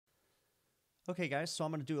Okay guys, so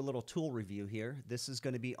I'm going to do a little tool review here. This is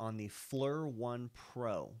going to be on the Flir One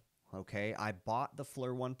Pro. Okay, I bought the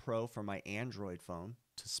Flir One Pro for my Android phone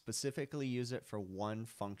to specifically use it for one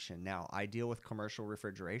function. Now, I deal with commercial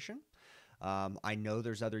refrigeration. I know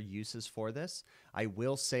there's other uses for this. I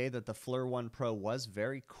will say that the Flir One Pro was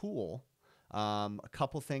very cool. A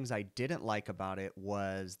couple things I didn't like about it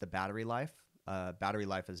was the battery life. Battery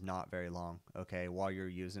life is not very long, okay, while you're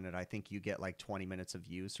using it. I think you get like 20 minutes of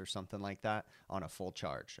use or something like that on a full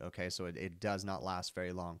charge, okay, so it does not last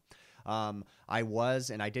very long. And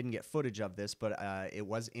I didn't get footage of this, but it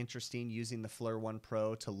was interesting using the Flir One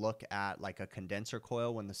Pro to look at like a condenser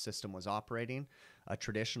coil when the system was operating, a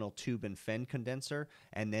traditional tube and fin condenser,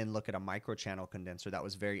 and then look at a microchannel condenser. That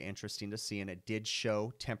was very interesting to see, and it did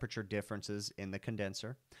show temperature differences in the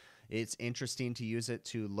condenser. It's interesting to use it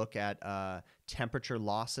to look at temperature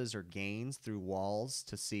losses or gains through walls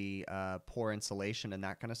to see poor insulation and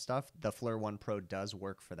that kind of stuff. The Flir One Pro does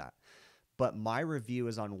work for that. But my review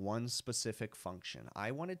is on one specific function.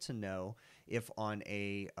 I wanted to know if on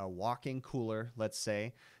a walk-in cooler, let's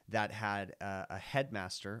say, that had a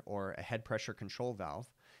headmaster or a head pressure control valve,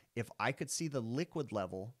 if I could see the liquid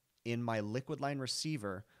level in my liquid line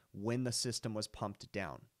receiver when the system was pumped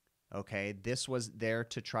down. Okay, this was there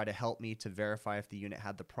to try to help me to verify if the unit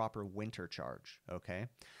had the proper winter charge. Okay,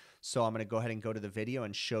 so I'm going to go ahead and go to the video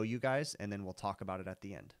and show you guys, and then we'll talk about it at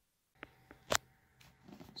the end.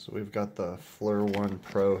 So we've got the Flir One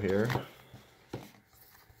Pro here.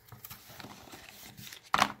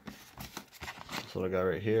 That's what I got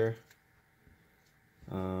right here.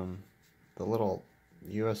 The little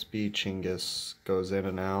USB chingus goes in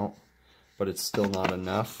and out, but it's still not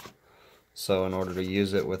enough. So in order to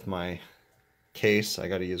use it with my case, I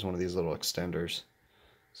got to use one of these little extenders.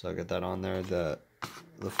 So I got that on there. The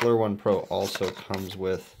Flir One Pro also comes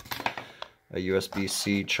with a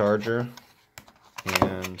USB-C charger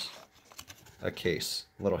and a case,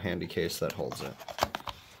 a little handy case that holds it.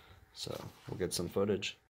 So we'll get some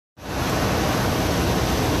footage.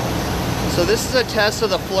 So this is a test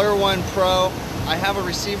of the Flir One Pro. I have a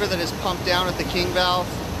receiver that is pumped down at the king valve,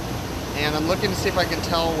 and I'm looking to see if I can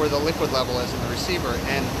tell where the liquid level is in the receiver,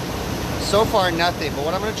 and so far nothing. But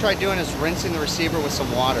what I'm going to try doing is rinsing the receiver with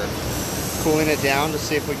some water, cooling it down to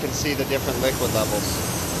see if we can see the different liquid levels.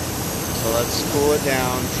 So let's cool it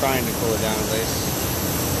down, trying to cool it down at least.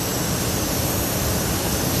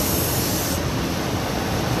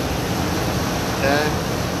 Okay,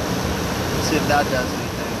 let's see if that does anything.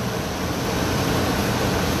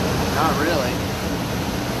 Not really.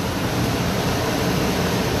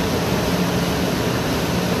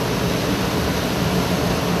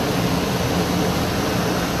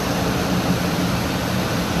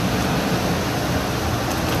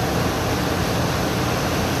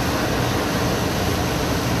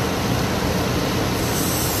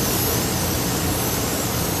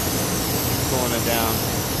 Cooling it down.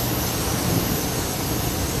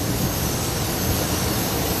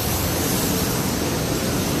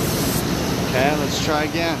 Okay, let's try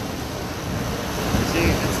again. See,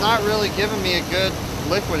 it's not really giving me a good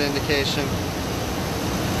liquid indication.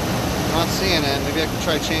 I'm not seeing it. Maybe I can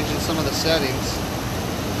try changing some of the settings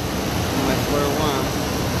on my Flir One.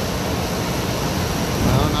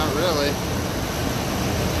 No, not really.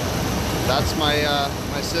 That's my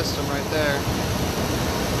my system right there.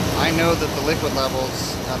 I know that the liquid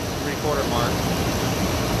level's at the 3/4 mark.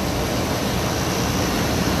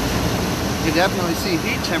 You can definitely see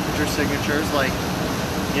heat temperature signatures, like,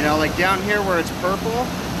 you know, like down here where it's purple.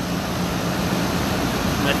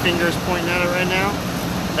 My finger's pointing at it right now.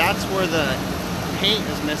 That's where the paint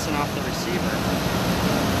is missing off the receiver.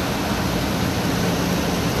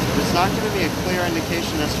 But it's not going to be a clear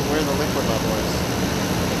indication as to where the liquid level is.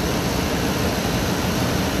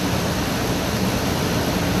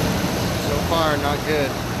 So far, not good.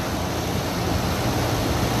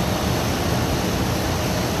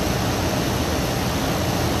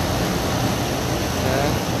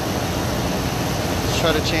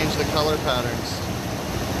 Try to change the color patterns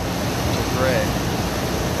to gray.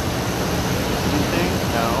 Anything?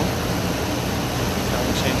 No. Try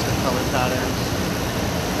to change the color patterns.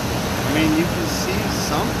 I mean, you can see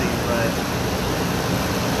something, but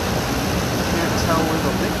you can't tell where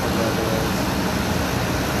the liquid level is.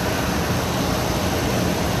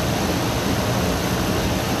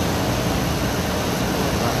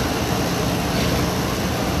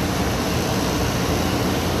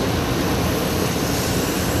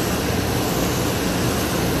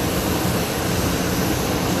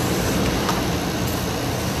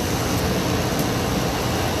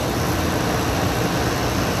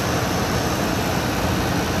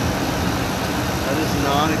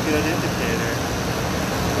 Not a good indicator.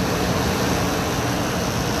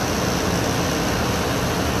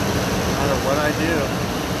 review.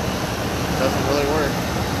 Doesn't really work.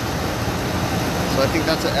 So I think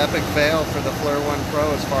that's an epic fail for the Flir One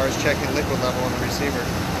Pro as far as checking liquid level in the receiver.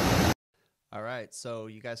 All right, so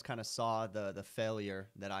you guys kind of saw the failure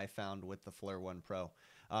that I found with the Flir One Pro.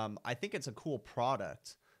 I think it's a cool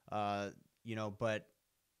product, you know, but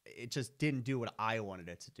it just didn't do what I wanted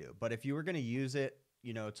it to do. But if you were going to use it,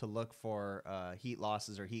 you know, to look for heat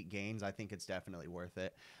losses or heat gains, I think it's definitely worth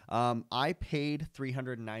it. I paid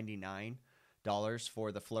 $399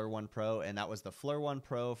 for the Flir One Pro, and that was the Flir One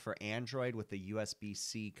Pro for Android with the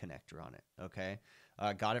USB-C connector on it. Okay,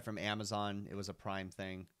 got it from Amazon. It was a Prime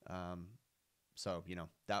thing. So, you know,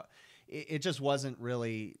 that it just wasn't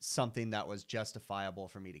really something that was justifiable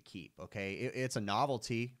for me to keep. Okay, it's a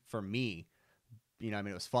novelty for me. You know, I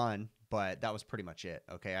mean, it was fun, but that was pretty much it.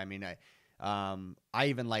 Okay, I mean, I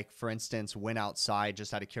even, like, for instance, went outside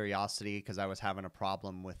just out of curiosity because I was having a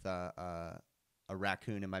problem with a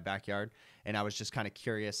raccoon in my backyard, and I was just kind of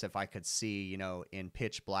curious if I could see, you know, in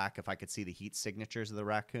pitch black, if I could see the heat signatures of the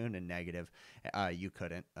raccoon. And negative, you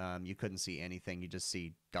couldn't see anything. You just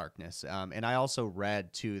see darkness. And I also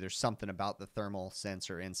read too, there's something about the thermal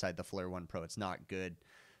sensor inside the Flir One Pro. It's not good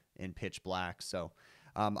in pitch black. So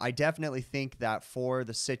I definitely think that for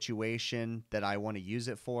the situation that I want to use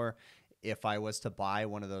it for, if I was to buy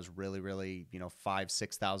one of those really, you know,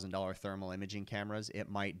 $5,000–$6,000 thermal imaging cameras, it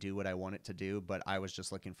might do what I want it to do. But I was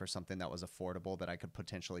just looking for something that was affordable that I could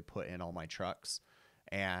potentially put in all my trucks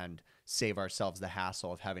and save ourselves the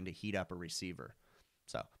hassle of having to heat up a receiver.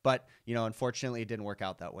 So, but, you know, unfortunately, it didn't work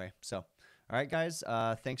out that way. So, all right, guys,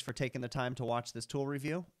 thanks for taking the time to watch this tool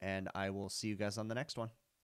review, and I will see you guys on the next one.